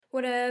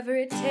whatever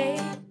it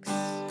takes.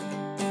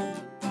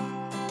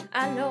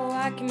 I know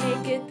I can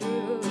make it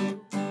through.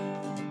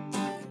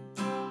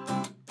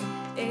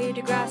 A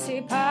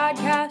Degrassi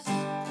podcast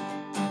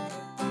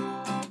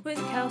with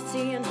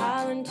Kelsey and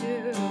Holland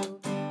too.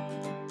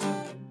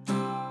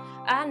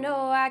 I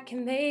know I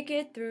can make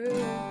it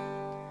through.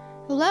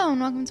 Hello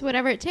and welcome to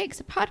Whatever It Takes,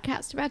 a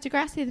podcast about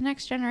Degrassi, the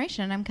Next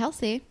Generation. I'm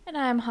Kelsey. And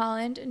I'm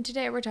Holland, and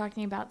today we're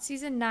talking about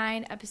Season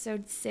 9,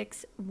 Episode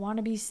 6,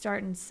 Wanna Be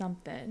Startin'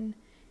 Something.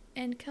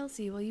 And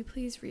Kelsey, will you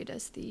please read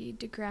us the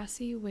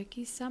Degrassi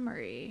Wiki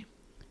summary?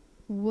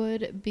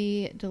 Would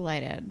be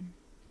delighted.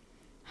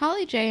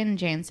 Holly, Jay, and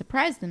Jane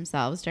surprise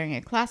themselves during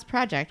a class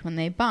project when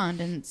they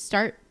bond and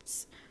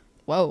starts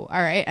a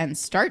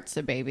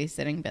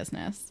babysitting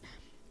business.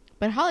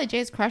 But Holly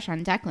J's crush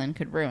on Declan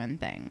could ruin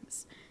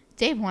things.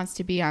 Dave wants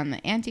to be on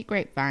the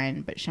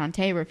anti-grapevine, but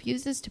Shantae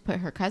refuses to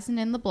put her cousin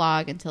in the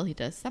blog until he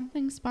does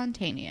something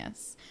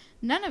spontaneous.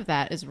 None of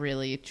that is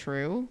really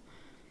true.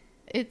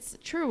 It's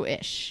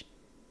true-ish.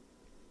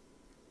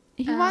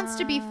 He wants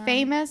to be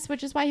famous,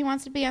 which is why he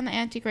wants to be on the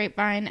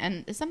anti-grapevine,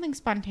 and something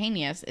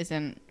spontaneous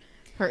isn't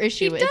her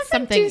issue. It's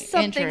something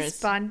interesting.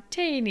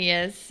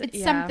 Spontaneous.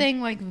 It's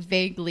something like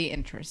vaguely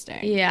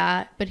interesting.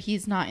 Yeah. But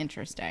he's not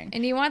interesting.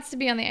 And he wants to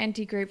be on the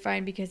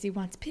anti-grapevine because he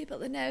wants people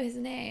to know his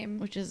name.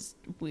 Which is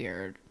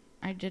weird.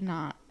 I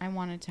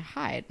wanted to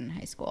hide in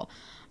high school.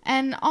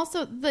 And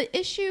also, the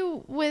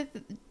issue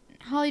with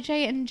Holly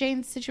J and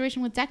Jane's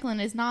situation with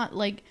Declan is not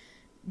like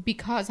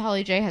because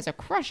Holly J has a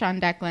crush on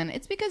Declan.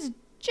 It's because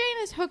Jane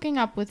is hooking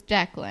up with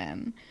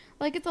Declan.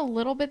 Like, it's a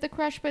little bit the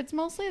crush, but it's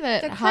mostly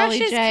that Holly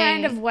J... The crush is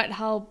kind of what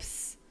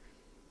helps.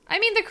 I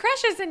mean, the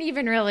crush isn't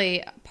even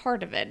really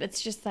part of it.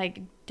 It's just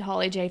like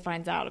Holly J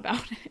finds out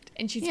about it,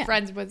 and she's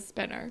friends with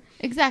Spinner.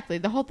 Exactly.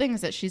 The whole thing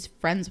is that she's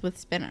friends with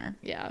Spinner.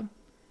 Yeah.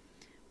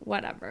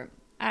 Whatever.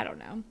 I don't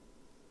know.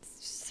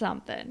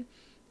 Something.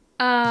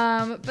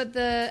 But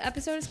the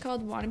episode is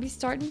called Wanna Be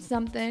Startin'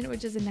 Something,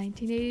 which is a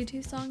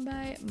 1982 song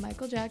by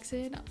Michael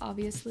Jackson,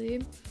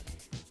 obviously.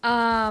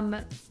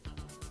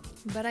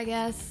 But I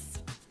guess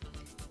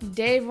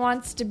Dave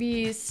wants to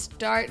be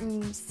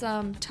starting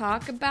some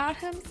talk about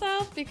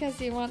himself because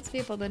he wants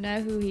people to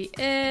know who he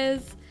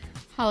is.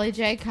 Holly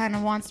J kind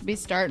of wants to be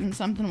starting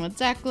something with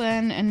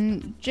Declan,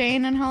 and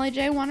Jane and Holly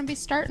J want to be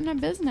starting a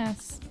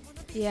business.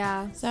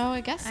 Yeah. So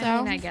I guess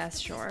so. I guess,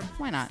 sure.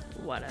 Why not?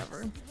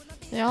 Whatever.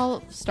 They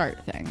all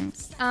start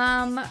things.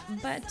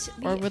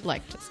 Or would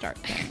like to start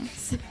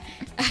things.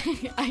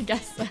 I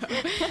guess so.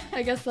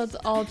 I guess that's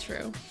all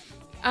true.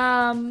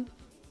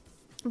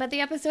 But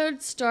the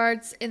episode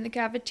starts in the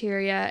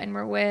cafeteria, and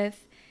we're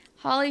with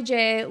Holly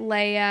J,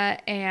 Leia,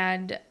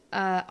 and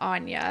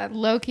Anya.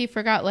 Low-key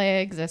forgot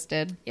Leia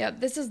existed. Yep,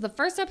 this is the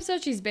first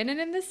episode she's been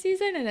in this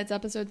season, and it's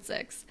episode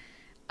 6.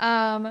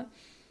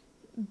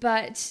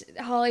 But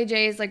Holly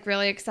J is like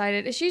really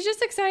excited. She's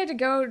just excited to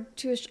go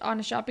on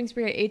a shopping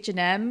spree at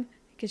H&M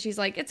because she's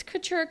like, it's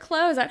couture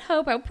clothes at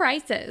Hobo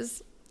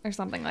prices. Or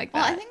something like that.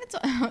 Well, I think it's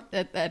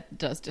that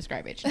does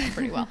describe H&M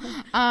pretty well.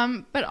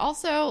 But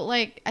also,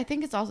 like, I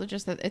think it's also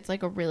just that it's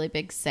like a really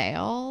big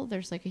sale.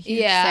 There's like a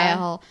huge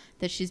sale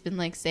that she's been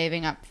like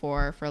saving up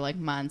for like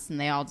months, and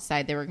they all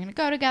decide they were going to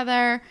go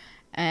together,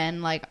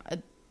 and like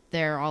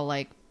they're all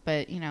like,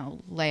 but you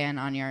know, Leia and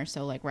Anya are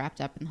so like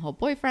wrapped up in the whole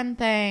boyfriend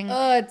thing.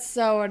 Oh, it's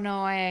so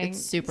annoying.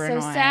 It's super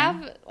annoying. So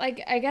Sav,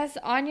 like, I guess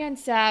Anya and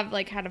Sav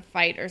like had a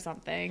fight or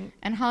something.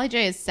 And Holly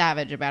J is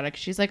savage about it. 'Cause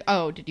she's like,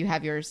 oh, did you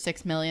have your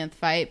 6 millionth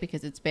fight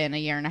because it's been a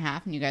year and a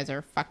half and you guys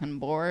are fucking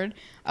bored?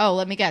 Oh,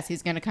 let me guess.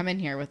 He's going to come in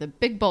here with a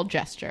big bold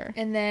gesture.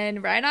 And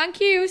then right on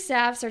cue,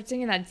 Sav starts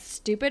singing that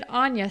stupid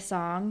Anya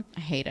song. I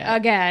hate it.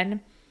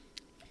 Again.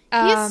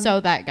 He's so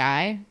that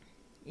guy.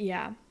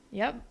 Yeah.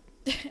 Yep.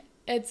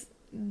 It's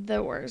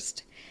the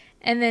worst.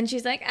 And then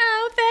she's like,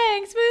 oh,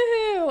 thanks,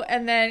 woohoo.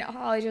 And then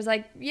Holly was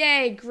like,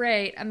 yay,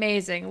 great,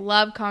 amazing,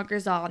 love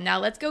conquers all, now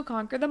let's go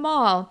conquer them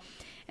all.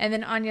 And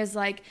then Anya's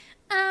like,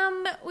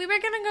 we were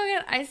gonna go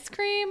get ice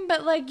cream,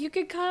 but like you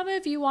could come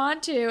if you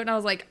want to. And I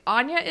was like,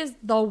 Anya is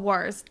the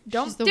worst.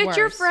 Don't ditch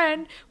your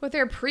friend with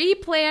her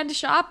pre-planned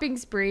shopping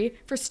spree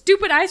for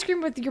stupid ice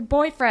cream with your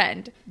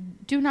boyfriend.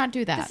 Do not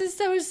do that. This is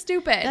so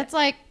stupid. It's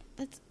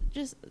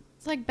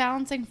like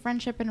balancing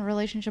friendship and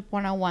relationship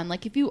 101.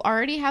 Like, if you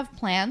already have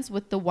plans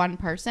with the one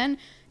person,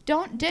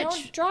 don't ditch.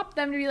 Don't drop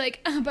them to be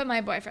like, oh, but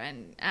my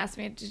boyfriend asked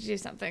me to do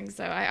something,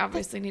 so I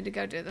obviously need to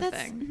go do the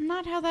thing. That's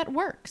not how that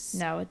works.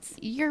 No, it's...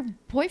 Your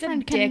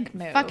boyfriend can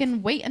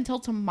fucking wait until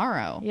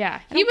tomorrow. Yeah.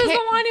 He was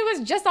the one who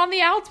was just on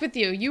the outs with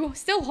you. You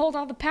still hold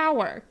all the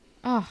power.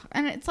 Oh,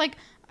 and it's like,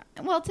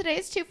 well,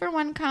 today's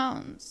 2-for-1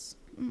 cones.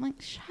 I'm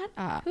like, shut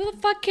up. Who the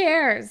fuck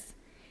cares?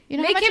 You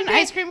know how much an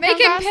ice cream cone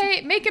costs?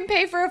 Make him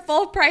pay for a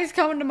full price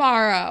cone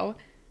tomorrow.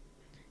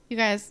 You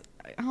guys,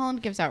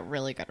 Holland gives out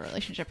really good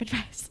relationship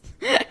advice.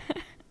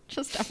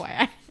 Just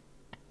FYI.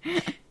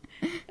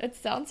 It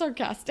sounds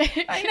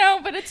sarcastic. I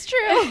know, but it's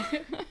true.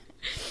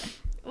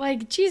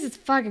 Like, Jesus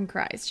fucking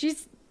Christ.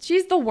 She's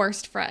She's the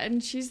worst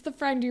friend. She's the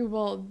friend who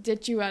will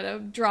ditch you at a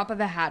drop of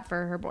a hat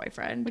for her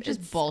boyfriend. Which is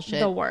bullshit.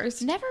 The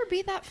worst. Never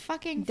be that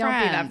fucking friend.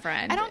 Don't be that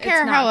friend. I don't It's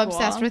care not how cool.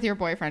 obsessed with your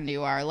boyfriend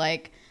you are.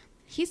 Like,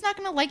 he's not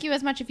going to like you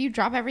as much if you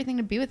drop everything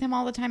to be with him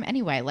all the time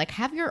anyway. Like,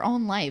 have your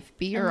own life.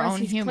 Be your Unless own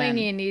he's human.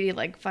 clingy and needy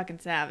like fucking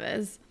Sav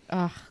is.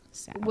 Ugh,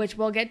 sad. Which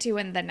we'll get to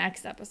in the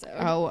next episode.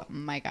 Oh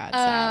my God,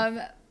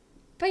 sad.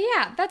 But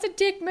yeah, that's a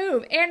dick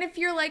move. And if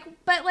you're like,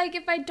 but like,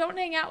 if I don't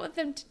hang out with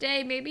him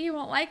today, maybe he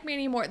won't like me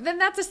anymore. Then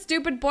that's a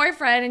stupid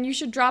boyfriend, and you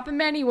should drop him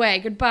anyway.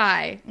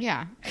 Goodbye.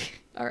 Yeah.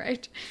 All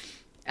right.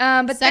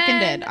 But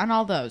Seconded then, on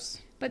all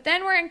those. But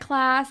then we're in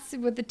class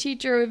with the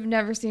teacher we've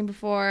never seen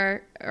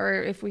before,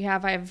 or if we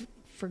have, I've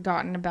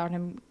forgotten about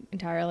him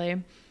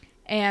entirely.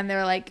 And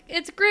they're like,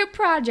 it's group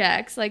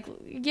projects, like,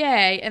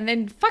 yay. And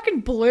then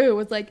fucking Blue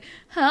was like,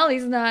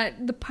 Holly's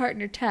not the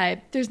partner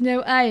type. There's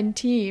no I in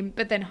team.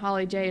 But then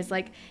Holly J is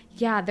like,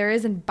 yeah, there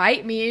is in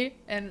Bite Me.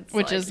 And it's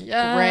Which like, is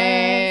yes.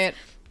 great.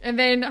 And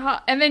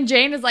then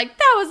Jane is like,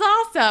 that was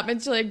awesome.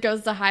 And she like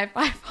goes to high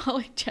five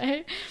Holly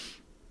J.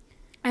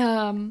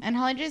 And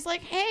Holly J's like,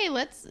 hey,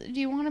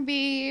 do you want to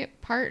be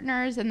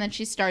partners? And then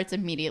she starts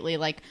immediately,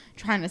 like,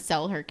 trying to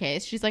sell her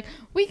case. She's like,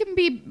 we can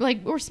be,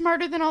 like, we're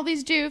smarter than all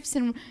these doofs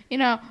and, you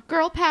know,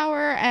 girl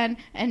power and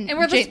we're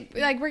we're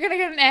going to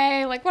get an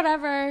A, like,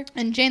 whatever.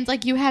 And Jane's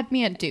like, you had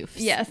me at doofs.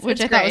 Yes.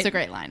 Which I thought was a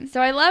great line. So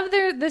I love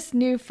this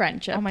new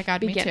friendship. Oh my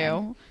God, me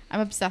beginning. too. I'm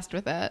obsessed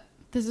with it.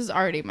 This is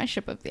already my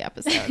ship of the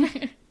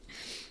episode.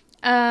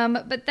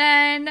 But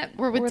then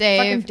we're with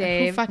fucking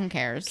Dave. Who fucking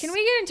cares? Can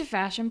we get into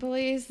Fashion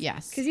Police?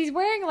 Yes. Because he's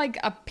wearing like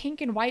a pink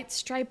and white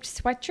striped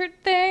sweatshirt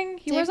thing.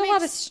 He Dave wears a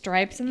lot of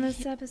stripes in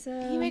this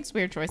episode. He makes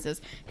weird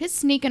choices. His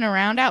sneaking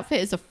around outfit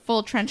is a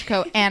full trench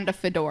coat and a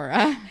fedora.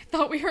 I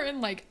thought we were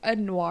in like a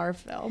noir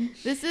film.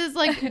 This is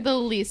like the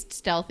least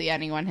stealthy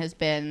anyone has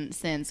been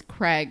since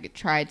Craig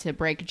tried to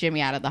break Jimmy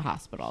out of the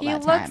hospital. He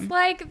looks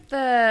like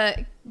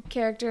the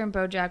character in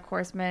BoJack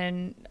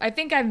Horseman. I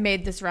think I've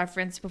made this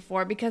reference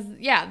before because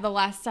the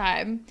last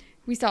time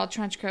we saw a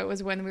trench coat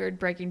was when we were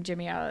breaking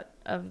Jimmy out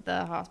of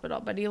the hospital,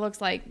 but he looks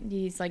like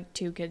he's like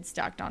two kids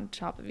stacked on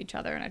top of each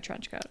other in a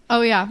trench coat.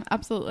 Oh yeah,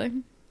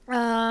 absolutely.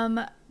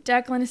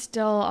 Declan is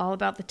still all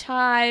about the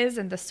ties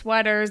and the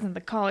sweaters and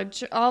the collared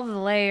all the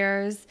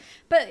layers,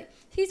 but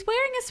he's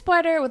wearing a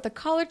sweater with a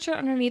collared shirt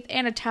underneath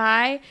and a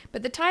tie,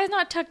 but the tie is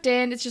not tucked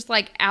in. It's just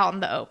like out in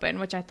the open,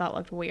 which I thought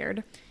looked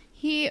weird.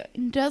 He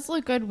does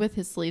look good with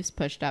his sleeves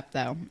pushed up,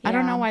 though. Yeah. I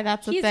don't know why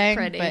that's a thing,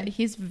 pretty. But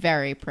he's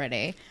very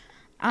pretty.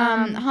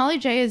 Holly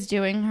J is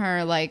doing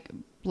her, like,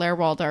 Blair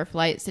Waldorf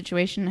light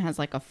situation. Has,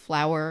 like, a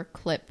flower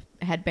clip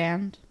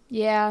headband.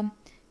 Yeah.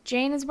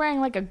 Jane is wearing,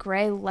 like, a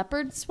gray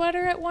leopard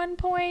sweater at one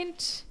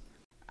point.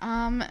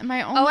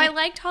 I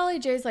liked Holly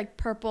J's, like,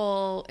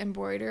 purple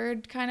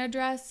embroidered kind of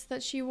dress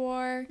that she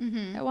wore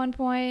at one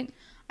point.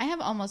 I have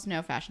almost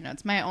no fashion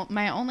notes.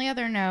 My only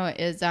other note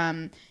is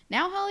now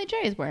Holly J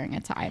is wearing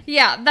a tie.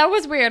 Yeah, that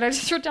was weird. I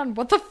just wrote down,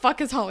 what the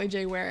fuck is Holly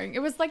J wearing? It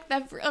was like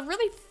a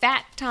really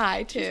fat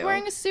tie, too. She's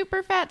wearing a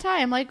super fat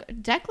tie. I'm like,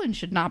 Declan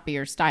should not be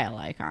your style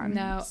icon.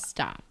 No.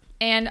 Stop.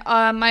 And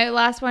my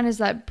last one is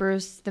that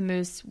Bruce the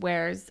Moose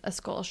wears a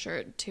skull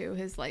shirt to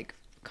his, like,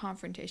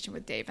 confrontation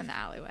with Dave in the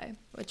alleyway,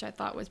 which I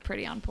thought was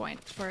pretty on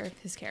point for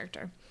his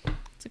character.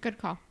 It's a good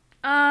call.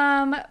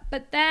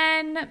 But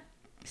then...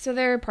 So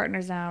they're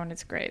partners now, and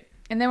it's great.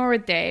 And then we're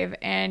with Dave,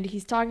 and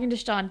he's talking to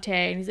Shantae,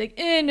 and he's like,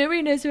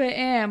 nobody knows who I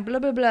am, blah,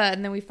 blah, blah.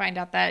 And then we find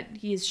out that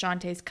he's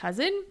Shantae's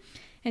cousin.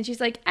 And she's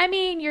like, I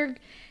mean,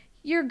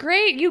 you're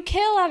great. You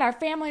kill at our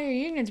family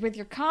reunions with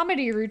your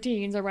comedy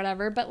routines or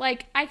whatever, but,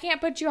 like, I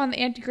can't put you on the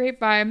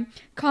anti-grapevine.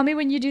 Call me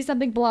when you do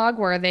something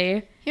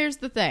blog-worthy. Here's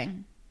the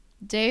thing.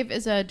 Dave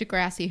is a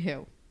Degrassi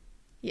who.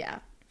 Yeah,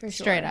 for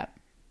sure. Straight up.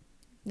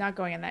 Not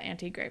going in that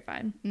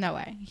anti-grapevine. No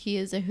way. He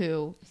is a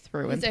who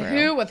through and through. He's a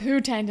who with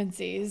who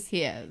tendencies.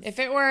 He is. If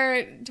it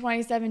were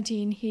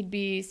 2017, he'd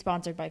be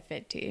sponsored by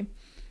Fit Tea.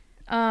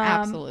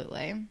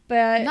 Absolutely.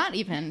 But not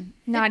even.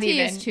 Not Fit Tea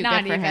even. Is too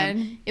not good for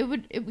even.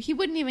 him. He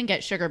wouldn't even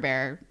get Sugar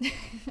Bear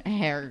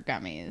hair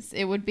gummies.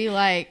 It would be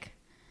like.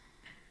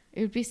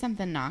 It would be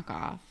something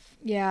knockoff.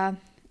 Yeah.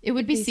 It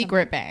would be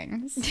Secret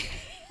Bangs.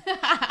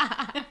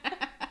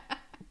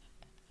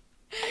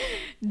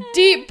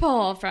 Deep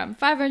pull from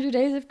 500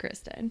 Days of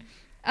Kristen.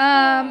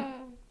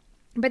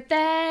 But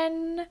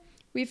then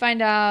we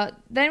find out,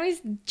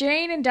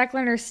 Jane and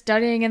Declan are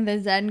studying in the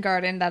Zen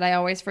garden that I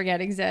always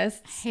forget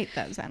exists. I hate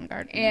that Zen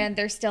garden. And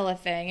they're still a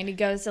thing. And he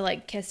goes to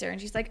like kiss her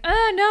and she's like,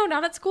 no,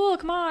 not at school.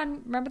 Come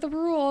on. Remember the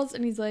rules.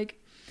 And he's like,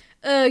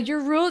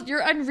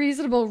 your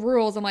unreasonable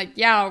rules. I'm like,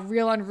 yeah,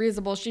 real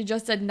unreasonable. She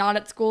just said not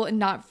at school and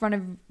not in front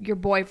of your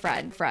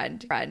boyfriend.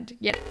 Friend.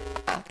 Yeah,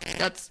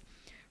 that's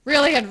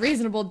really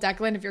unreasonable,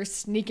 Declan, if you're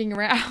sneaking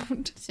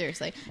around.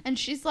 Seriously. And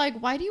she's like,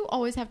 why do you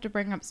always have to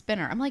bring up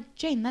Spinner? I'm like,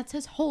 Jane, that's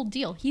his whole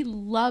deal. He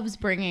loves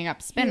bringing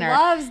up Spinner. He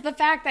loves the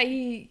fact that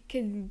he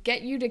can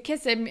get you to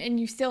kiss him and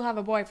you still have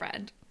a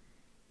boyfriend.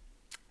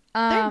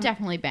 They're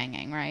definitely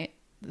banging, right?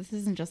 This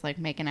isn't just like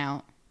making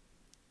out.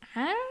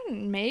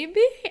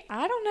 Maybe.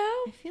 I don't know.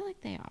 I feel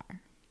like they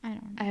are. I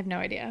don't I know. have no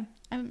idea.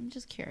 I'm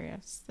just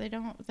curious. They're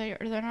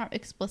not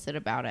explicit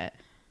about it.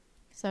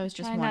 So I was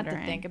just Try wondering.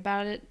 not to think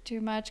about it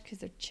too much because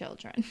they're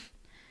children.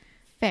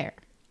 Fair.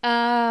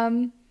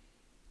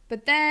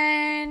 But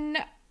then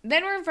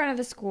we're in front of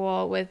the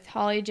school with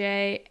Holly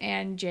J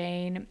and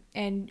Jane,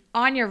 and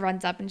Anya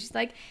runs up and she's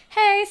like,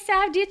 "Hey,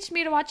 Sav ditched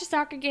me to watch a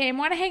soccer game.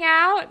 Want to hang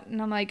out?"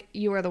 And I'm like,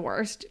 "You are the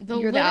worst. You're the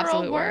literal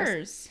absolute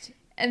worst."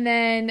 And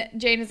then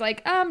Jane is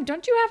like,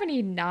 "Don't you have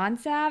any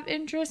non-Sav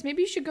interests?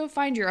 Maybe you should go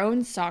find your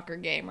own soccer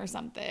game or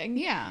something."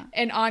 Yeah.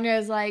 And Anya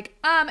is like,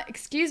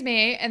 excuse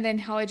me." And then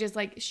Holly just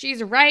like,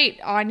 "She's right,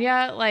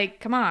 Anya. Like,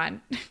 come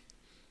on."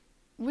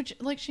 Which,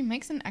 like, she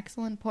makes an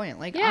excellent point.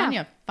 Like, Yeah.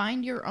 Anya,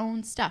 find your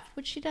own stuff,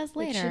 which she does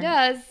later. Which she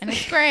does. And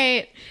it's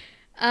great.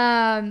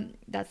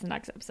 That's the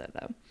next episode,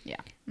 though. Yeah.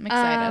 I'm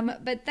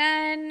excited. But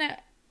then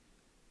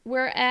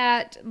we're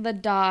at the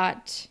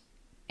dot,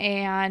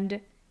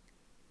 and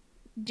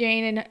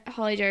Jane and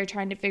Holly J are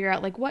trying to figure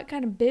out, like, what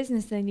kind of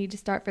business they need to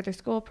start for their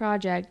school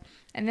project.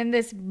 And then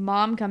this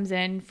mom comes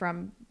in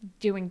from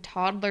doing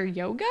toddler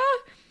yoga.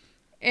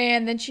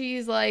 And then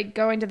she's, like,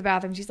 going to the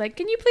bathroom. She's like,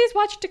 "Can you please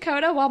watch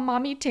Dakota while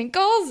mommy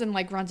tinkles?" And,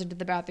 like, runs into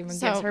the bathroom and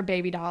gives her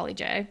baby to Holly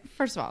J.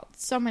 First of all,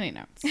 so many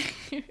notes.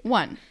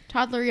 1,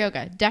 toddler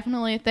yoga.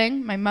 Definitely a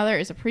thing. My mother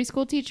is a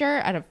preschool teacher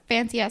at a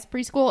fancy-ass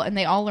preschool, and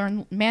they all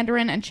learn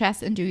Mandarin and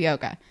chess and do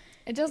yoga.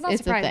 It does not It's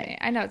a surprise thing. me.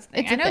 I know it's a thing.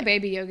 It's a I know thing.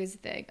 baby yoga is a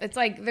thing. It's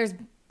like there's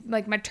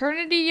like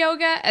maternity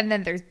yoga, and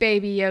then there's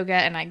baby yoga,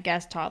 and I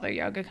guess toddler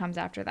yoga comes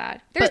after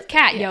that. There's But,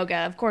 cat yeah. yoga.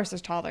 Of course,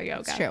 there's toddler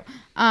yoga. It's true.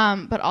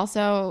 But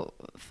also,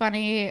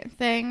 funny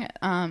thing,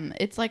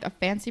 it's like a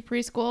fancy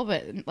preschool,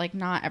 but like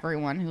not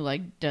everyone who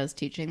like does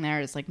teaching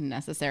there is like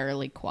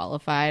necessarily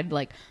qualified.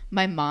 Like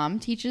my mom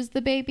teaches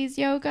the babies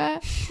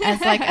yoga as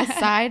like a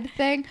side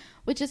thing,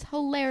 which is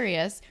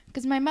hilarious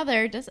because my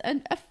mother does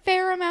a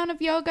fair amount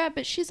of yoga,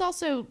 but she's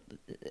also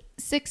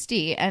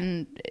 60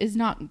 and is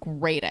not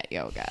great at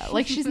yoga.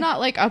 Like she's not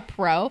like a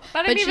pro,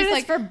 But I mean, she's it's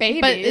like for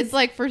babies. But it's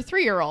like for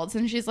 3-year-olds,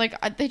 and she's like,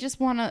 they just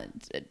want a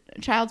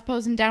child's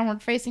pose and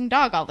downward facing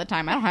dog all the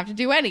time. I don't have to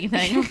do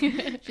anything.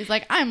 She's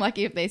like, I'm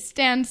lucky if they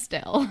stand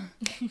still.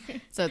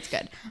 So it's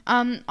good.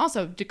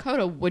 Also,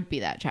 Dakota would be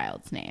that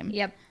child's name.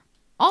 Yep.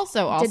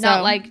 Also, Did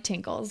not like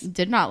tinkles.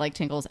 did not like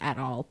Tinkles at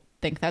all.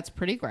 Think that's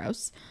pretty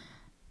gross.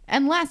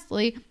 And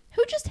lastly,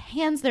 who just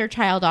hands their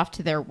child off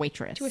to their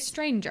waitress? To a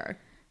stranger.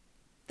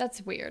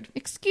 That's weird.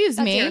 Excuse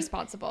That's me.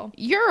 irresponsible.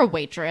 You're a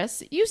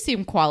waitress. You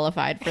seem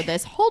qualified for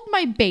this. Hold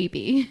my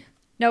baby.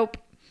 Nope.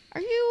 Are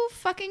you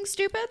fucking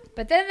stupid?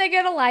 But then they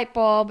get a light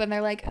bulb and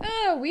they're like,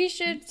 "Oh, we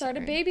should start a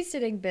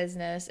babysitting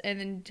business." And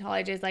then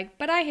Holly J's like,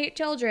 "But I hate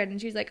children." And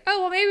she's like,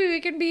 "Oh, well, maybe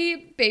we can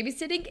be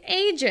babysitting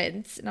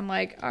agents." And I'm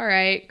like, "All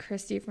right,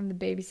 Christy from the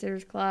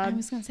Babysitters I Club."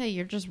 was going to say,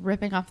 you're just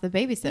ripping off the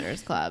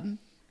Babysitters Club.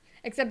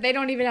 Except they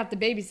don't even have to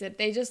babysit.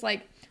 They just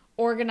like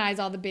organize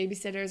all the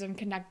babysitters and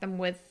connect them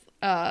with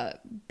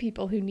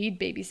people who need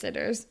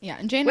babysitters. Yeah,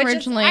 and Jane Which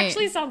originally...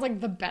 actually sounds like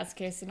the best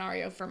case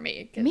scenario for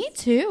me. 'Cause Me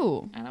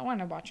too. I don't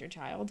want to watch your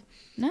child.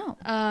 No.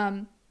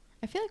 Um,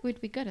 I feel like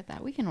we'd be good at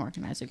that. We can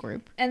organize a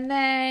group. and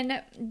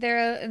then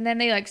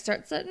they like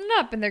start setting it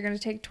up, and they're going to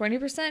take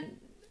 20%.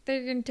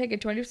 They're going to take a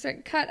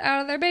 20% cut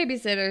out of their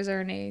babysitters'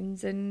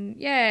 earnings, and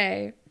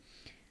yay.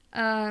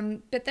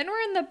 But then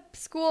we're in the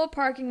school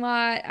parking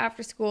lot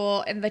after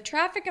school, and the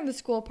traffic in the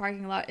school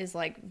parking lot is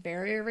like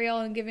very real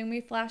and giving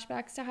me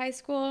flashbacks to high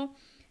school,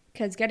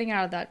 because getting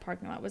out of that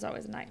parking lot was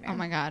always a nightmare. Oh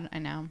my God, I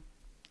know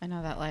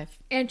that life.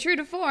 And true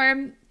to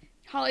form,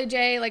 Holly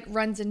J like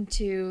runs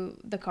into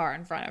the car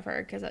in front of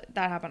her, because that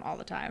happened all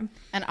the time.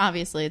 And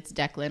obviously it's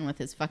Declan with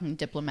his fucking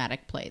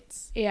diplomatic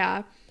plates.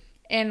 Yeah.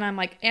 And I'm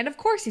like, and of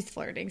course he's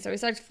flirting. So he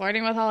starts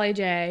flirting with Holly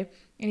J.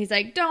 And he's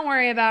like, "Don't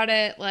worry about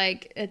it.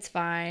 Like, it's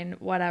fine.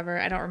 Whatever."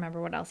 I don't remember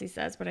what else he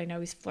says, but I know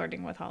he's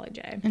flirting with Holly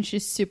J. And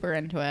she's super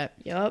into it.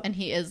 Yep. And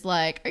he is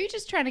like, "Are you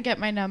just trying to get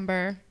my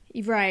number?"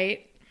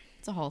 Right.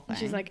 It's a whole thing. And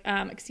she's like,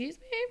 "Excuse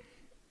me?"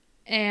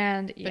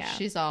 And yeah. But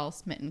she's all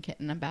smitten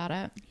kitten about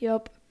it.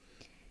 Yep.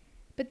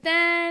 But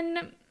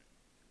then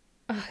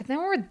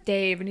we're with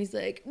Dave, and he's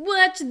like,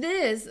 "Watch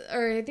this."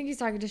 Or I think he's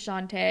talking to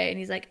Shantae, and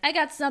he's like, "I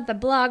got something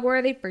blog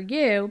worthy for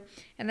you."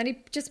 And then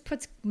he just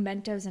puts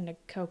Mentos in a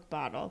Coke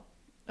bottle.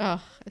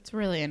 Ugh, it's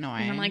really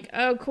annoying. And I'm like,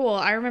 "Oh, cool.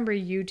 I remember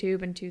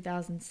YouTube in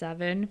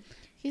 2007.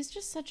 He's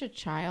just such a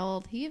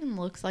child. He even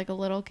looks like a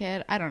little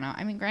kid. I don't know.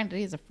 I mean, granted,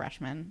 he's a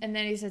freshman. And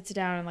then he sits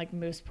down and like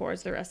Moose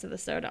pours the rest of the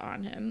soda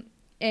on him.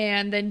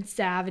 And then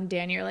Sav and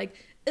Danny are like,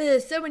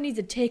 "Someone needs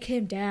to take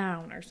him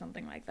down," or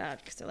something like that.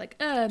 Because they're like,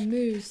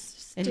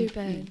 Moose, And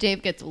stupid.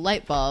 Dave gets a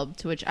light bulb,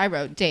 to which I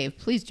wrote, "Dave,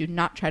 please do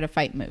not try to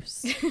fight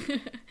Moose."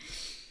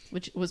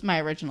 Which was my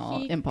original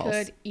He impulse.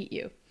 could eat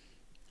you.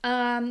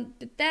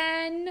 But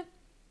then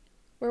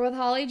we're with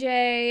Holly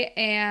J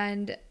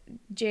and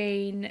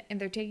Jane, and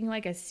they're taking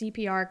like a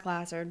CPR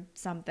class or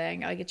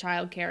something, like a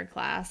child care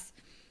class,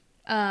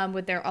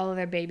 with all of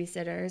their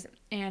babysitters.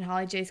 And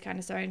Holly J's kind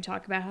of starting to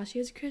talk about how she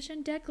has a crush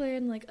on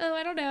Declan, like, "Oh,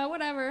 I don't know,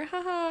 whatever,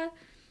 haha."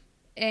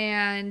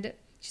 And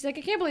She's like,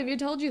 I can't believe you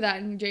told you that.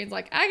 And Jane's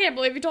like, I can't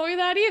believe you told me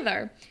that either.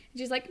 And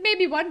she's like,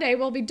 maybe one day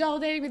we'll be double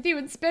dating with you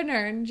and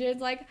Spinner. And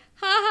Jane's like,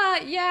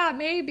 haha, yeah,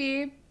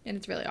 maybe. And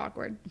it's really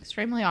awkward.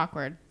 Extremely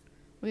awkward.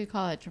 We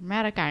call it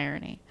dramatic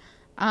irony.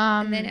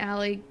 And then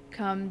Allie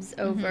comes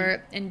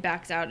over and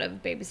backs out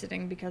of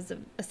babysitting because of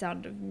a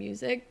Sound of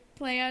Music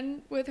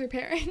plan with her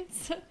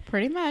parents.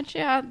 Pretty much,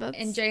 yeah.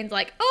 And Jane's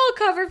like, I'll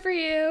cover for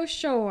you,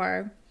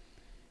 sure.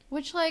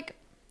 Which, like,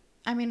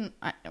 I mean,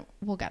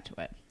 we'll get to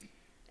it.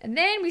 And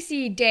then we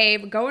see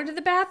Dave go into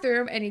the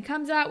bathroom, and he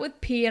comes out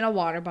with pee in a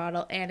water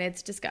bottle, and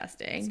it's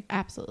disgusting. It's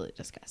absolutely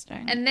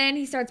disgusting. And then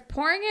he starts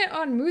pouring it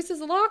on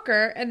Moose's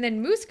locker, and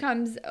then Moose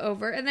comes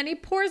over, and then he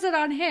pours it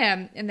on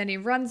him, and then he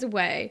runs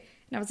away.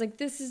 And I was like,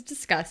 this is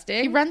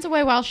disgusting. He runs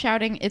away while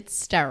shouting, it's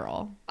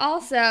sterile.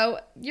 Also,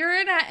 you're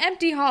in an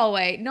empty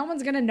hallway. No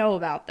one's going to know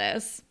about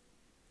this.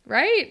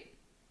 Right?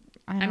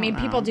 I mean,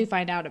 people do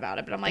find out about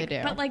it, but I'm like,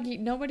 but like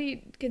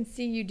nobody can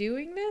see you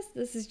doing this?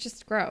 This is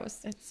just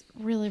gross. It's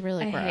really,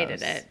 really gross. I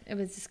hated it. It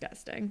was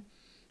disgusting.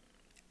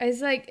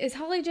 It's like, is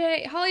Holly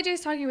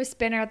J's talking with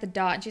Spinner at the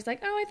dot, and she's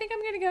like, oh, I think I'm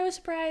going to go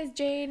surprise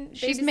Jane.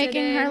 She's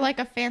making her like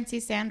a fancy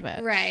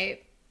sandwich.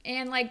 Right.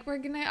 And, like,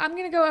 I'm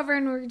going to go over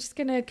and we're just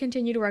going to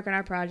continue to work on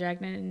our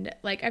project. And,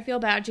 like, I feel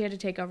bad she had to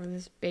take over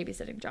this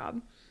babysitting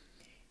job.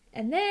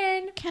 And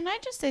then... Can I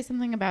just say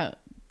something about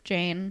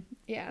Jane?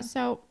 Yeah.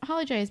 So,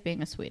 Holly J is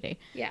being a sweetie.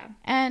 Yeah.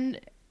 And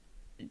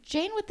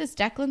Jane with this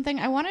Declan thing,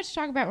 I wanted to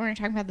talk about when we were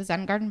talking about the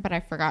Zen Garden, but I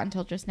forgot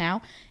until just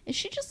now. Is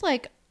she just,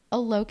 like, a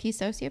low-key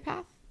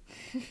sociopath?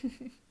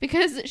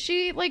 Because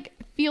she, like,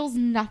 feels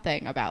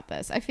nothing about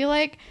this. I feel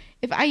like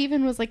if I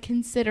even was, like,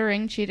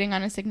 considering cheating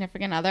on a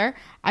significant other,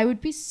 I would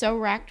be so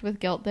racked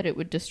with guilt that it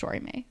would destroy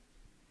me.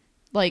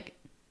 Like,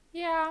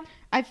 yeah.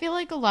 I feel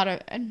like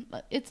and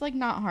it's, like,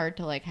 not hard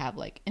to, like, have,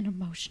 like, an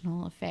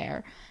emotional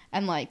affair.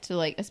 And, like, to,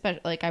 like,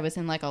 especially, like, I was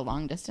in, like, a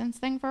long-distance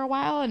thing for a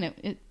while,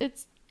 and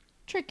it's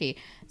tricky.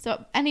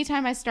 So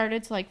anytime I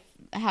started to, like,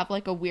 have,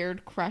 like, a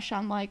weird crush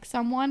on, like,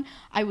 someone,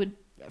 I would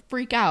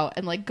freak out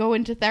and like go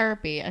into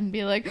therapy and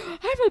be like,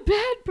 I'm a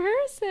bad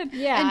person.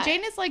 Yeah. And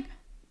Jane is like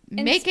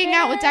making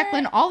out with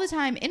Declan all the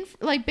time in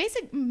like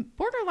basic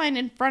borderline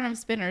in front of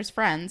Spinner's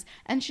friends,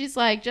 and she's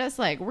like just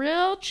like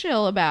real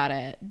chill about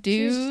it,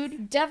 dude. She's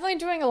definitely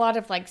doing a lot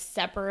of like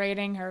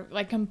separating her,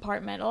 like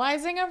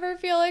compartmentalizing of her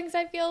feelings,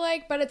 I feel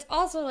like. But it's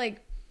also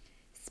like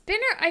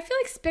I feel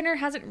like Spinner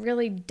hasn't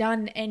really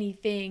done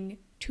anything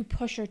to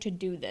push her to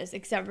do this,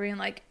 except being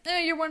like,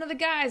 you're one of the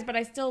guys, but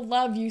I still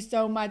love you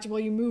so much. Will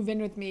you move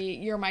in with me?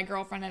 You're my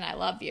girlfriend and I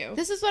love you.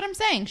 This is what I'm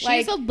saying. She's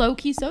like, a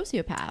low-key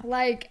sociopath.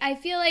 Like, I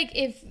feel like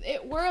if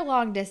it were a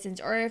long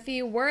distance, or if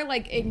he were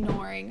like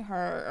ignoring her,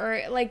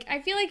 or like, I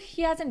feel like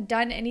he hasn't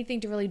done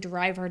anything to really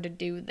drive her to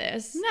do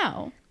this.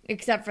 No.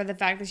 Except for the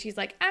fact that she's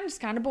like, I'm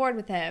just kind of bored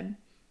with him.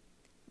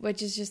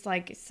 Which is just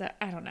like,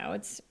 I don't know.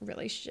 It's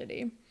really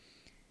shitty.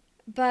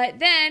 But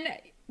then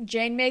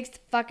Jane makes the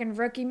fucking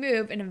rookie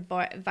move and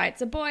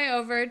invites a boy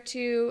over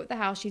to the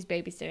house she's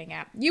babysitting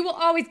at. You will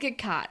always get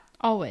caught.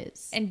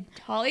 Always. And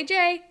Holly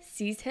J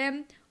sees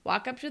him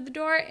walk up to the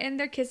door, and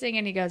they're kissing,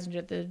 and he goes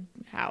into the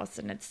house,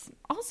 and it's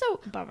also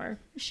a bummer.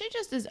 She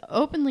just is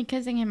openly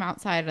kissing him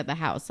outside of the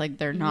house. Like,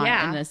 they're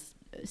not in this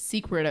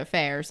secret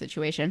affair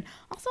situation.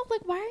 Also,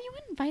 like, why are you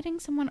inviting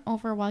someone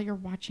over while you're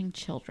watching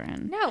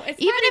children? No, it's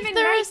even not even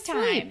they're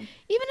asleep. Even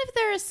if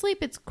they're asleep,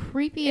 it's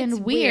creepy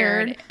and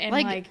weird. And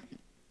like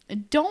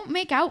don't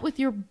make out with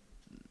your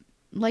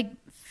like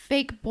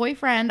fake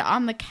boyfriend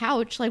on the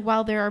couch like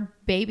while there are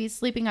babies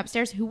sleeping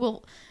upstairs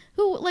who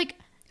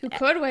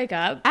could wake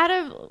up. Out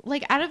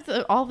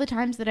of all the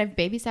times that I've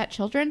babysat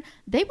children,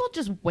 they will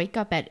just wake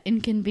up at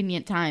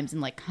inconvenient times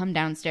and like come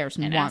downstairs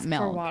and want ask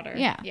milk. For water.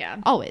 Yeah.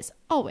 Always.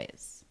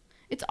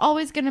 It's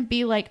always going to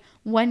be like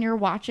when you're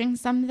watching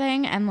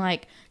something and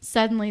like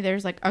suddenly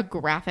there's like a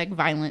graphic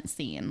violent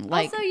scene.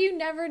 Like, also, you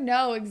never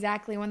know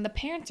exactly when the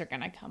parents are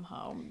going to come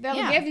home.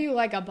 They'll give you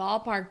like a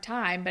ballpark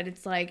time, but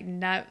it's like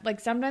not like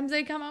sometimes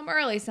they come home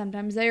early.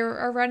 Sometimes they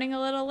are running a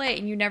little late,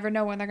 and you never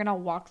know when they're going to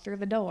walk through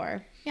the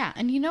door. Yeah.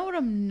 And you know what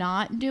I'm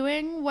not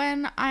doing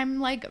when I'm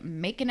like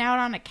making out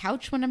on a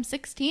couch when I'm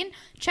 16?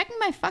 Checking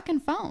my fucking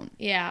phone.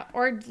 Yeah.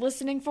 Or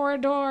listening for a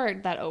door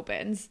that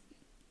opens.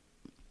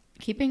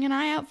 Keeping an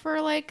eye out for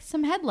like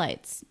some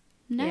headlights.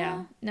 No.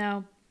 Yeah.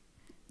 No.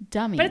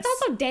 Dummies. But it's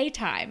also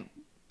daytime.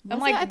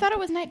 I thought it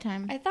was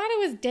nighttime. I thought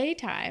it was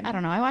daytime. I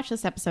don't know. I watched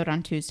this episode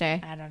on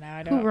Tuesday. I don't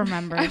know. Who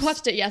remembers? I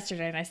watched it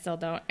yesterday and I still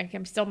don't.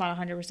 I'm still not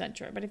 100%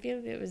 sure, but I feel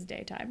like it was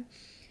daytime.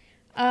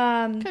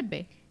 Could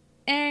be.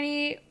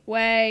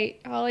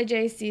 Anyway, Holly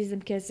J sees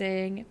them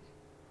kissing,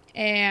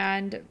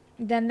 and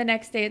then the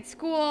next day at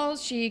school,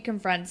 she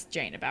confronts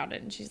Jane about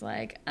it, and she's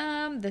like,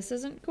 this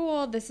isn't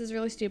cool. This is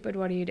really stupid.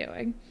 What are you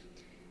doing?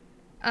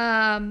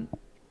 And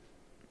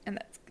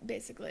that's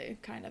basically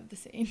kind of the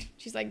scene.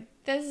 She's like,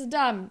 this is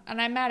dumb,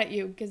 and I'm mad at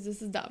you because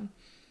this is dumb.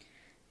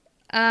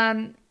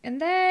 And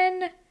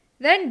then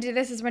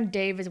this is when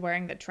Dave is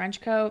wearing the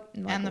trench coat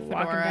and the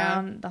fedora, walking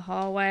down the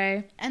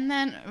hallway. And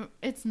then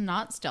it's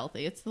not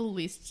stealthy. It's the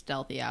least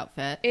stealthy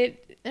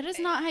outfit. It is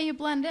not how you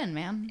blend in,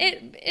 man.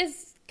 It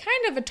is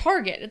kind of a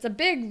target. It's a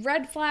big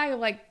red flag of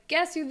like,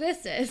 guess who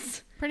this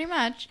is? Pretty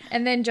much.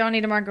 And then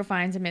Johnny DeMarco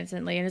finds him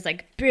instantly and is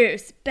like,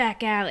 Bruce,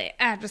 back alley,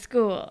 after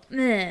school.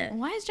 Ugh.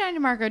 Why is Johnny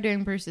DeMarco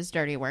doing Bruce's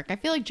dirty work? I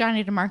feel like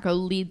Johnny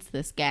DeMarco leads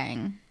this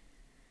gang.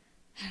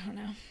 I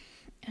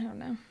don't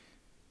know.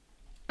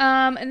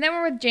 And then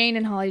we're with Jane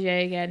and Holly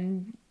J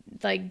again.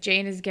 Like,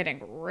 Jane is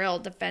getting real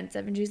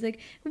defensive, and she's like,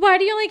 why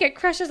do you only get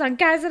crushes on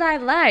guys that I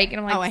like? And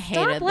I'm like, I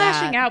stop hated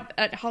lashing that. out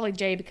at Holly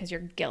J because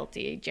you're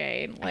guilty,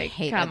 Jane. I Like,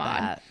 hated come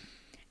on. that.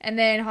 And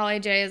then Holly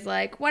J is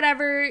like,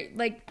 whatever,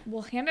 like,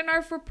 we'll hand in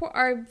our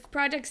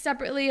projects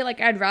separately.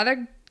 Like, I'd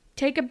rather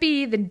take a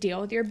B than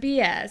deal with your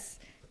BS.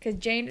 Because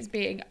Jane is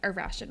being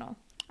irrational.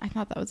 I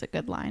thought that was a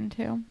good line,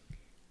 too.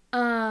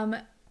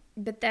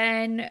 But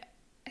then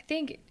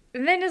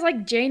and then it's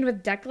like Jane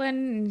with Declan,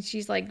 and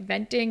she's like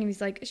venting, and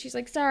she's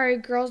like, sorry,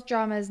 girls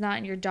drama is not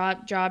in your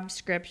job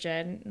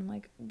description. I'm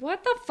like,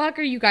 what the fuck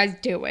are you guys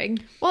doing?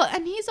 Well,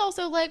 and he's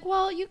also like,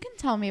 well, you can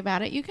tell me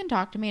about it. You can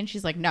talk to me. And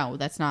she's like, no,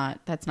 that's not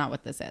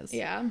what this is.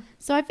 Yeah.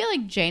 So I feel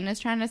like Jane is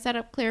trying to set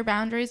up clear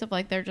boundaries of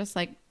like, they're just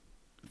like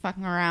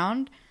fucking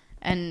around.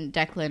 And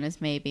Declan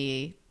is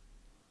maybe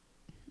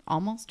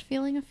almost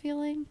feeling a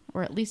feeling,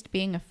 or at least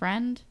being a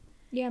friend.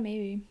 Yeah,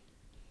 maybe.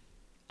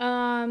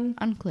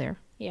 Unclear.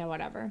 Yeah,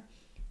 whatever.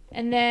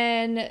 And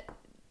then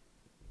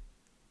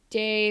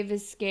Dave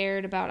is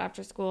scared about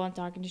after school and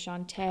talking to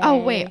Shantae. Oh,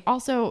 wait.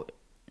 Also,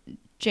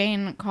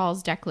 Jane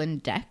calls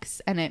Declan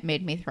Dex, and it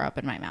made me throw up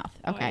in my mouth.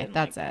 Okay,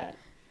 that's it.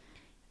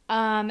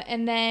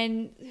 And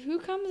then who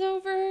comes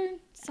over?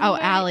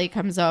 Somebody? Oh, Allie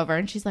comes over,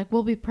 and she's like,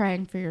 we'll be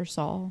praying for your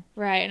soul.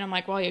 Right, and I'm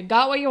like, well, you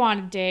got what you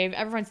wanted, Dave.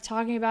 Everyone's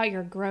talking about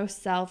your gross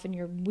self and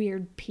your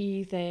weird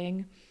pee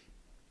thing.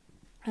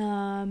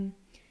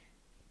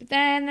 But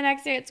then the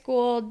next day at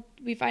school,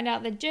 we find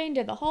out that Jane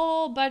did the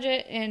whole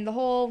budget and the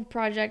whole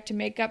project to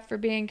make up for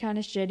being kind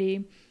of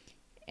shitty.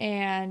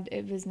 And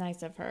it was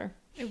nice of her.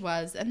 It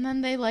was. And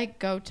then they, like,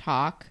 go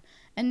talk.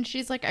 And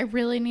she's like, I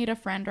really need a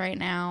friend right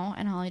now.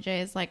 And Holly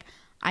J is like,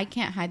 I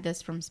can't hide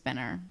this from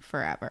Spinner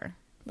forever.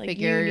 Like,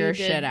 figure your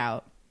shit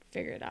out.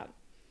 Figure it out.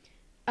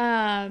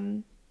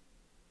 And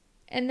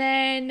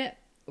then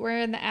we're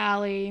in the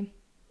alley.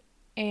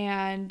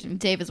 And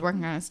Dave is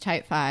working on his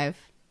Type 5.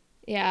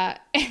 Yeah,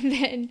 and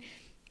then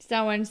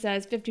someone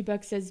says,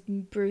 $50 says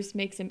Bruce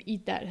makes him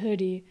eat that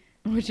hoodie.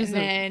 Which is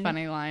a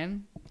funny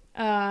line.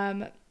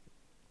 And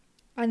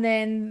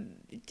then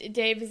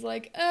Dave is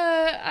like,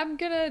 I'm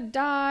gonna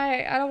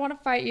die. I don't want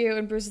to fight you.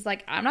 And Bruce is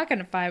like, I'm not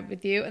gonna fight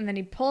with you. And then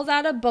he pulls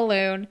out a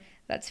balloon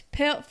that's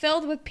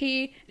filled with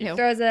pee and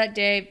throws it at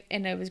Dave,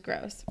 and it was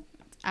gross.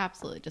 It's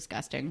absolutely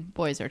disgusting.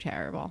 Boys are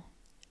terrible.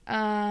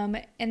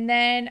 And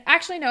then,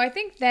 actually, no, I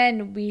think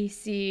then we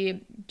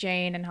see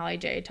Jane and Holly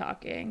J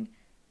talking.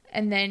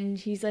 And then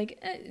he's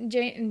like,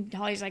 Jane and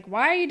Holly's like,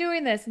 why are you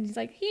doing this? And he's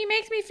like, he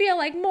makes me feel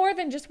like more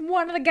than just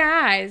one of the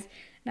guys.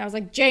 And I was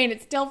like, Jane,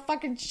 it's still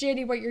fucking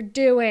shitty what you're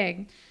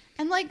doing.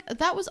 And like,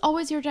 that was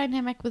always your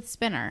dynamic with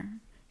Spinner.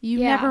 You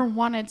never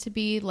wanted to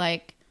be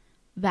like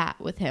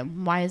that with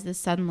him. Why is this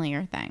suddenly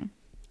your thing?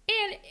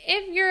 And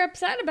if you're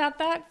upset about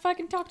that,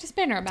 fucking talk to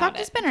Spinner about it. Talk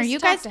to Spinner. You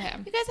guys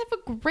have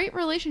a great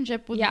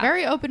relationship with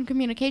very open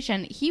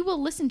communication. He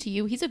will listen to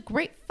you. He's a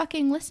great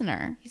fucking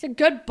listener. He's a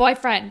good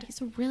boyfriend.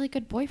 He's a really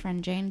good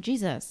boyfriend, Jane.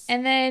 Jesus.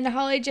 And then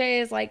Holly J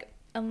is like,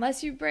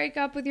 unless you break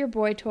up with your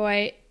boy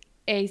toy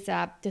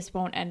ASAP, this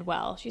won't end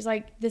well. She's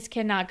like, this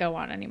cannot go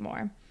on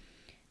anymore.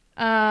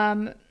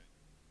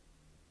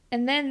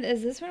 And then,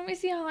 is this when we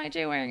see Holly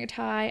J wearing a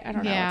tie? I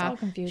don't know. It's all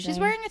confusing. She's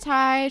wearing a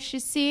tie.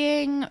 She's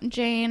seeing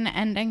Jane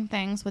ending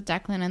things with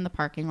Declan in the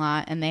parking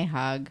lot, and they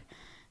hug.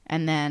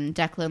 And then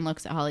Declan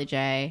looks at Holly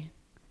J,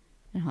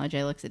 and Holly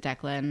J looks at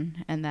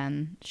Declan, and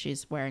then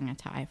she's wearing a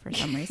tie for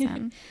some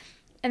reason.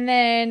 And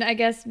then,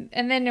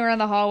 we're in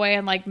the hallway,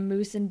 and, like,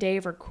 Moose and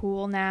Dave are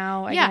cool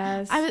now, I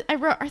guess. I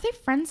wrote, are they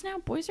friends now?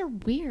 Boys are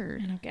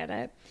weird. I don't get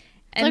it.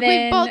 And like,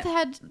 then, we both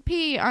had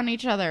pee on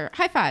each other.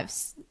 High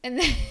fives. And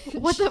then,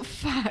 what the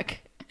fuck?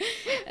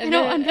 I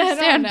don't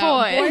understand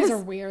boys. Boys are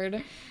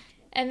weird.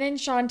 And then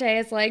Shantae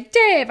is like,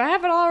 Dave, I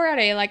have it all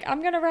ready. Like,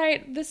 I'm going to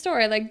write the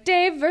story. Like,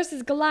 Dave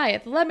versus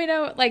Goliath. Let me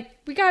know. Like,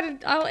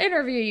 I'll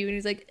interview you. And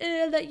he's like,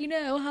 let you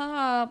know. Ha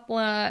ha,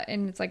 blah.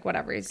 And it's like,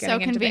 whatever. He's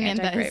getting into the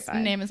anti-grapevine. So convenient that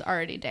his name is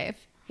already Dave.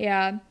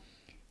 Yeah.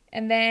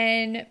 And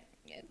then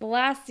the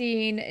last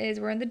scene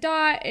is we're in the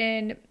dot,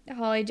 and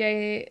Holly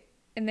J,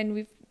 and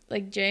then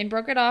Jane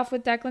broke it off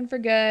with Declan for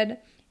good,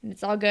 and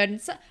it's all good.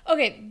 And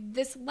okay,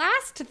 this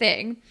last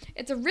thing,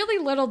 it's a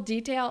really little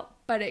detail,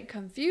 but it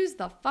confused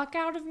the fuck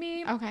out of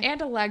me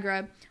and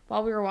Allegra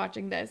while we were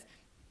watching this.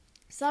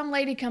 Some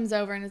lady comes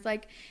over and is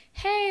like,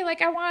 hey,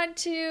 like, I want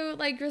to,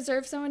 like,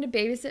 reserve someone to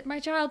babysit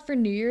my child for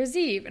New Year's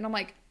Eve. And I'm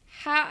like,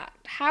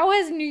 how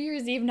has New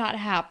Year's Eve not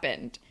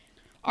happened?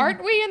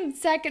 Aren't we in the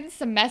second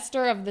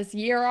semester of this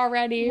year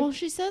already? Well,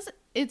 she says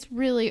it's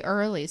really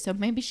early, so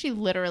maybe she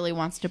literally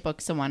wants to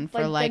book someone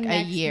for like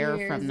a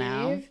year from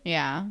now.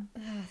 Yeah.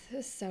 Ugh,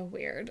 this is so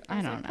weird.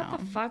 I don't know. What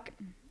the fuck?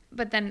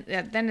 But then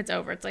it's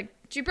over. It's like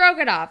she broke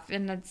it off,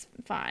 and that's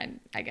fine,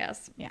 I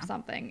guess. Yeah.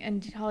 Something.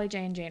 And Holly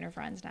J and Jane are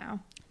friends now.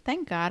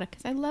 Thank God,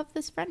 because I love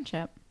this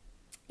friendship.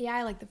 Yeah,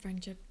 I like the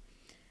friendship.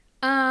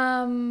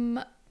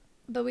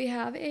 But we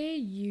have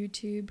a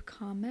YouTube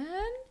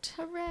comment.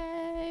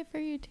 Hooray for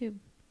YouTube.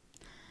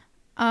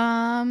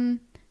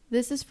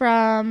 This is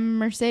from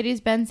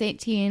Mercedes-Benz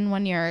 18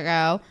 1 year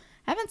ago.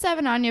 Haven't Sev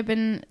and Anya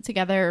been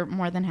together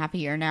more than half a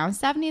year now?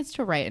 Sev needs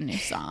to write a new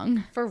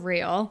song. For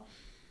real.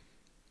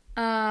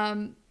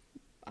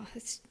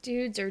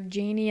 Dudes or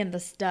Janie and the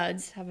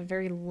Studs have a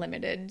very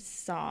limited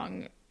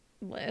song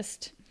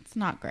list. It's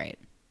not great.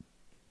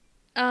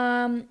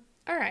 All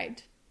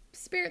right.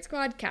 Spirit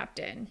Squad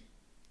Captain.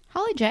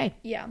 Holly J.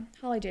 Yeah,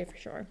 Holly J for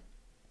sure.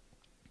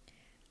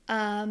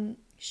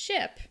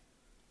 Ship.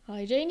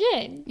 Holly J and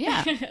Jane.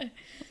 Yeah.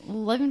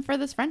 Living for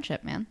this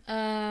friendship,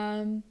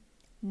 man.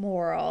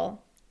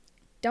 Moral.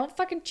 Don't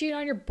fucking cheat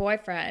on your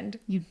boyfriend.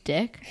 You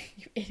dick.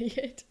 You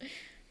idiot.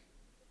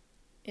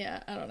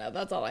 Yeah, I don't know.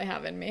 That's all I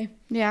have in me.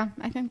 Yeah,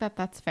 I think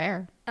that's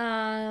fair.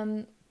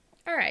 All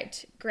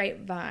right.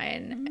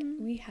 Grapevine.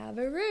 We have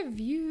a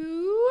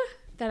review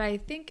that I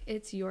think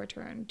it's your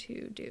turn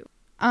to do.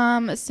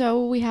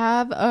 So we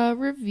have a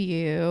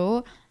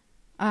review.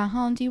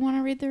 Holland, do you want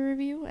to read the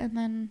review and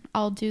then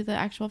I'll do the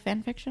actual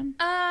fan fiction?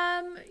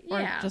 Yeah.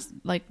 Or just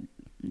like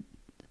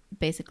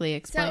basically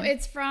explain. So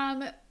it's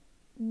from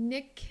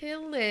Nikki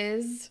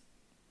Liz.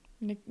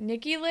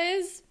 Nikki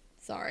Liz?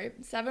 Sorry,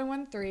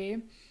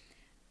 713.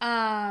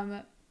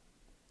 And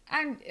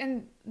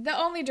the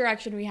only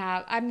direction we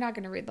have, I'm not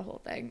going to read the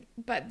whole thing,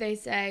 but they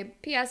say,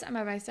 P.S. I'm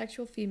a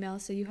bisexual female,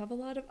 so you have a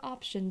lot of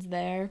options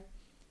there.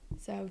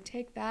 So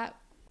take that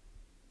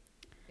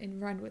and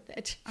run with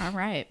it. All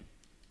right.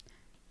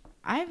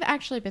 I've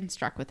actually been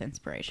struck with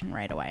inspiration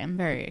right away. I'm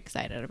very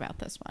excited about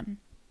this one.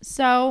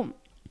 So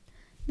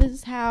this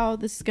is how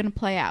this is going to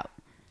play out.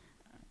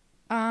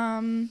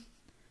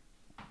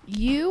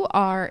 You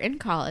are in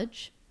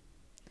college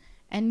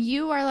and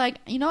you are like,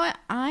 you know what?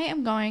 I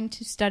am going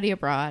to study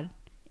abroad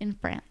in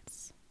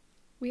France.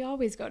 We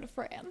always go to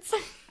France.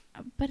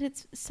 But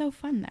it's so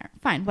fun there.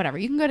 Fine, whatever.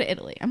 You can go to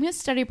Italy. I'm going to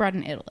study abroad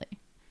in Italy.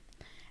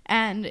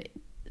 And,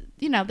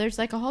 you know, there's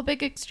like a whole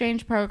big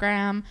exchange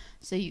program.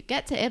 So you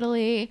get to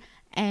Italy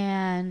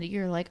and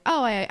you're like,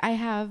 oh,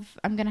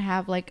 I'm going to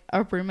have like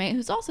a roommate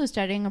who's also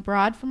studying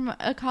abroad from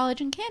a college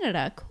in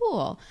Canada.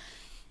 Cool.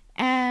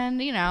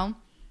 And, you know,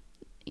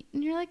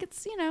 you're like,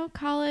 it's, you know,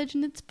 college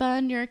and it's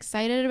fun. You're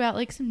excited about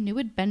like some new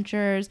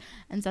adventures.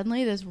 And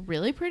suddenly this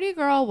really pretty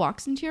girl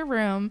walks into your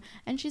room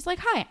and she's like,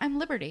 hi, I'm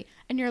Liberty.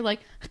 And you're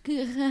like,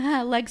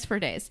 legs for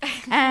days.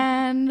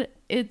 And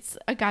it's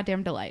a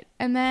goddamn delight.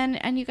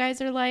 And you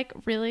guys are like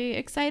really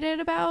excited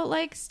about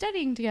like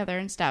studying together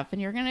and stuff.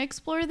 And you're going to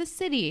explore the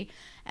city.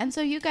 And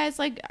so you guys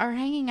like are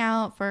hanging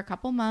out for a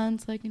couple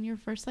months, like in your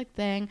first like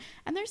thing.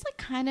 And there's like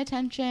kind of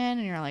tension.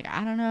 And you're like,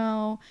 I don't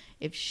know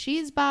if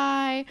she's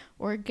bi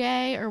or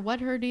gay or what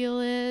her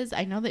deal is.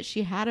 I know that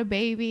she had a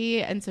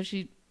baby. And so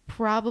she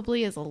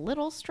probably is a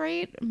little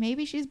straight.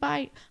 Maybe she's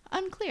bi.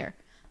 Unclear.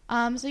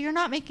 So you're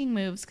not making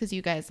moves because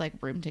you guys like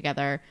room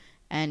together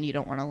and you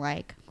don't want to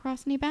like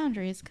cross any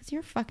boundaries because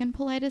you're fucking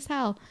polite as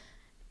hell.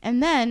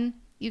 And then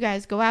you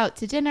guys go out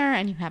to dinner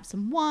and you have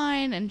some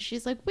wine and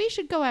she's like, we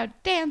should go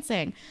out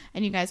dancing.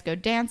 And you guys go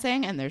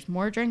dancing and there's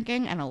more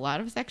drinking and a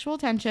lot of sexual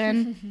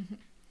tension.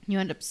 You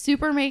end up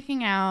super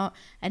making out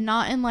and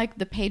not in like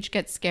the Paige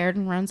gets scared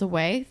and runs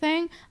away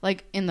thing,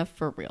 like in the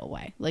for real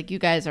way. Like you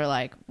guys are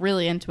like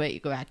really into it. You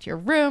go back to your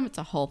room. It's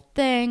a whole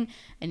thing.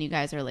 And you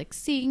guys are like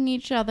seeing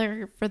each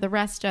other for the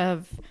rest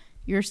of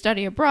your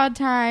study abroad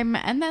time.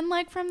 And then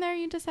like from there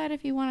you decide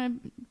if you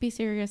want to be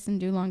serious and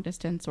do long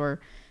distance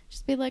or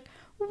just be like,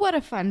 what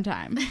a fun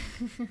time.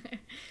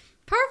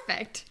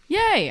 Perfect.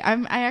 Yay.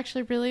 I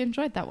actually really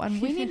enjoyed that one.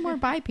 We need more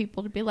bi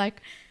people to be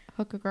like,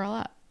 hook a girl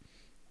up.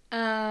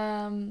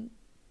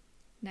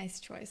 Nice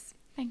choice.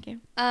 Thank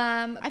you.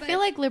 I feel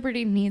like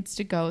Liberty needs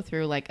to go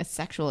through like a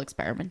sexual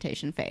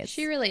experimentation phase.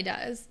 She really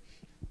does.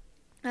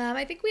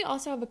 I think we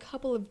also have a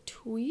couple of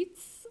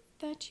tweets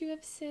that you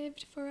have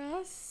saved for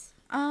us.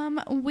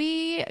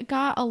 We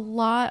got a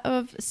lot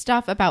of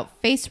stuff about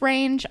face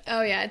range.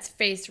 Oh yeah, it's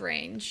face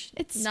range.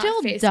 It's not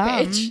still face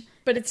dumb, page,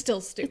 but it's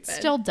still stupid. It's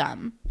still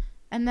dumb.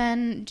 And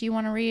then, do you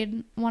want to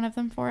read one of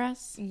them for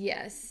us?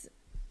 Yes.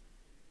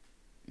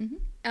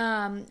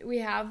 Mm-hmm. We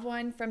have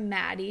one from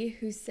Maddie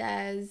who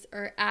says,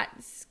 or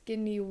at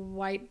Skinny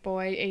White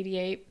Boy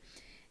 88,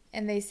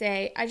 and they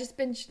say, I just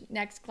binged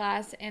Next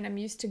Class and I'm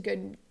used to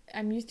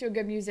a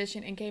good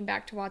musician and came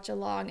back to watch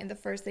along, and the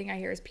first thing I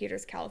hear is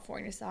Peter's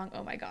California song.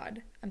 Oh my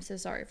god, I'm so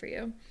sorry for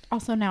you.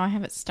 Also, now I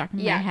have it stuck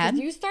in my head.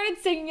 Yeah, you started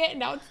singing it and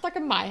now it's stuck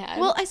in my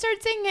head. Well, I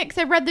started singing it because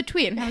I read the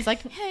tweet and I was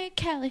like, hey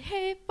Cali,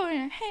 hey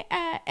California,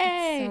 hey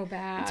It's so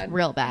bad. It's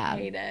real bad.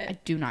 I hate it. I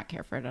do not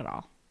care for it at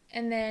all.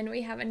 And then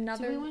we have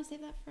another. Do we want to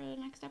save that for the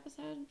next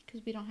episode?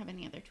 Because we don't have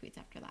any other tweets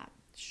after that.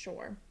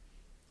 Sure.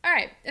 All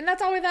right, and that's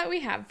all that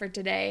we have for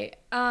today.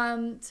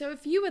 So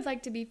if you would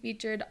like to be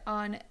featured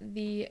on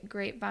the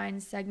Grapevine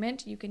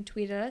segment, you can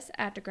tweet at us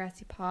at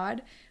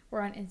DeGrassiPod.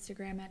 We're on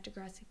Instagram at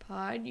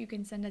DegrassiPod. You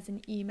can send us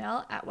an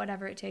email at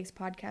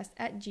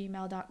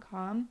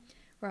whateverittakes.podcast@gmail.com.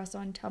 We're also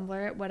on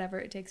Tumblr at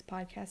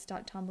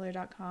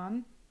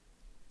whateverittakespodcast.tumblr.com.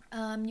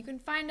 You can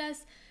find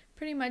us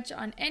pretty much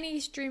on any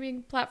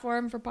streaming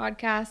platform for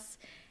podcasts.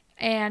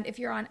 And if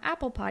you're on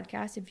Apple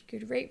Podcasts, if you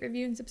could rate,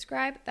 review, and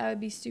subscribe, that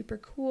would be super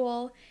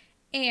cool.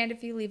 And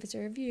if you leave us a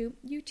review,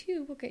 you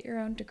too will get your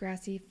own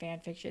Degrassi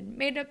fanfiction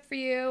made up for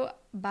you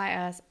by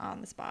us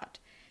on the spot.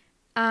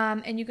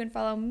 And you can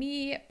follow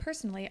me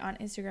personally on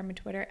Instagram and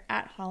Twitter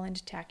at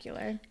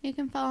HollandTacular. You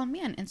can follow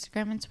me on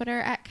Instagram and Twitter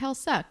at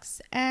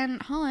KelSucks.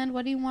 And Holland,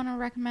 what do you want to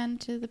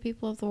recommend to the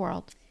people of the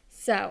world?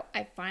 So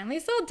I finally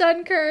saw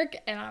Dunkirk,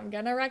 and I'm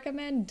going to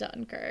recommend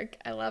Dunkirk.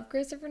 I love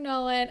Christopher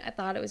Nolan. I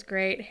thought it was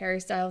great. Harry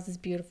Styles is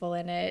beautiful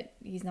in it.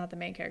 He's not the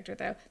main character,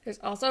 though. There's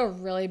also a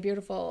really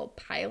beautiful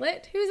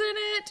pilot who's in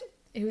it,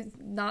 who's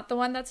not the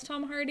one that's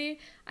Tom Hardy.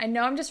 I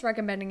know I'm just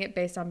recommending it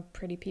based on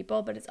pretty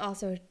people, but it's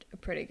also a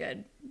pretty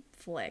good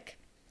flick.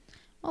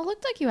 Well, it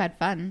looked like you had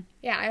fun.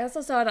 Yeah, I also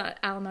saw it at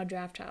Alamo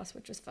Drafthouse,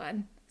 which was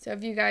fun. So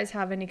if you guys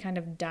have any kind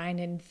of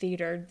dine-in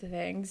theater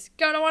things,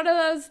 go to one of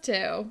those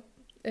too.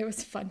 It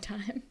was a fun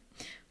time.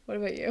 What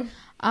about you?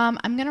 I'm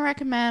going to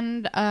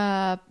recommend,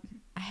 I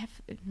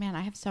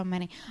have so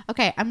many.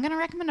 Okay, I'm going to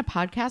recommend a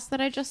podcast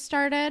that I just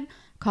started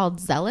called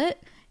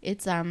Zealot.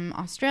 It's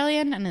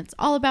Australian, and it's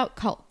all about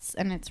cults,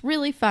 and it's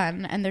really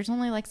fun, and there's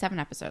only like 7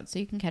 episodes, so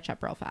you can catch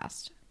up real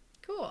fast.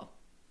 Cool.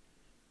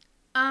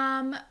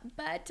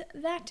 But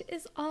that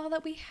is all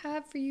that we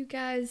have for you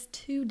guys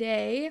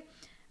today.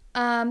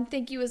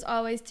 Thank you as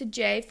always to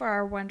Jay for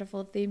our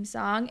wonderful theme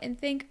song,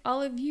 and thank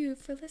all of you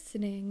for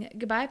listening.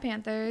 Goodbye,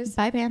 Panthers.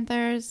 Bye,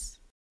 Panthers.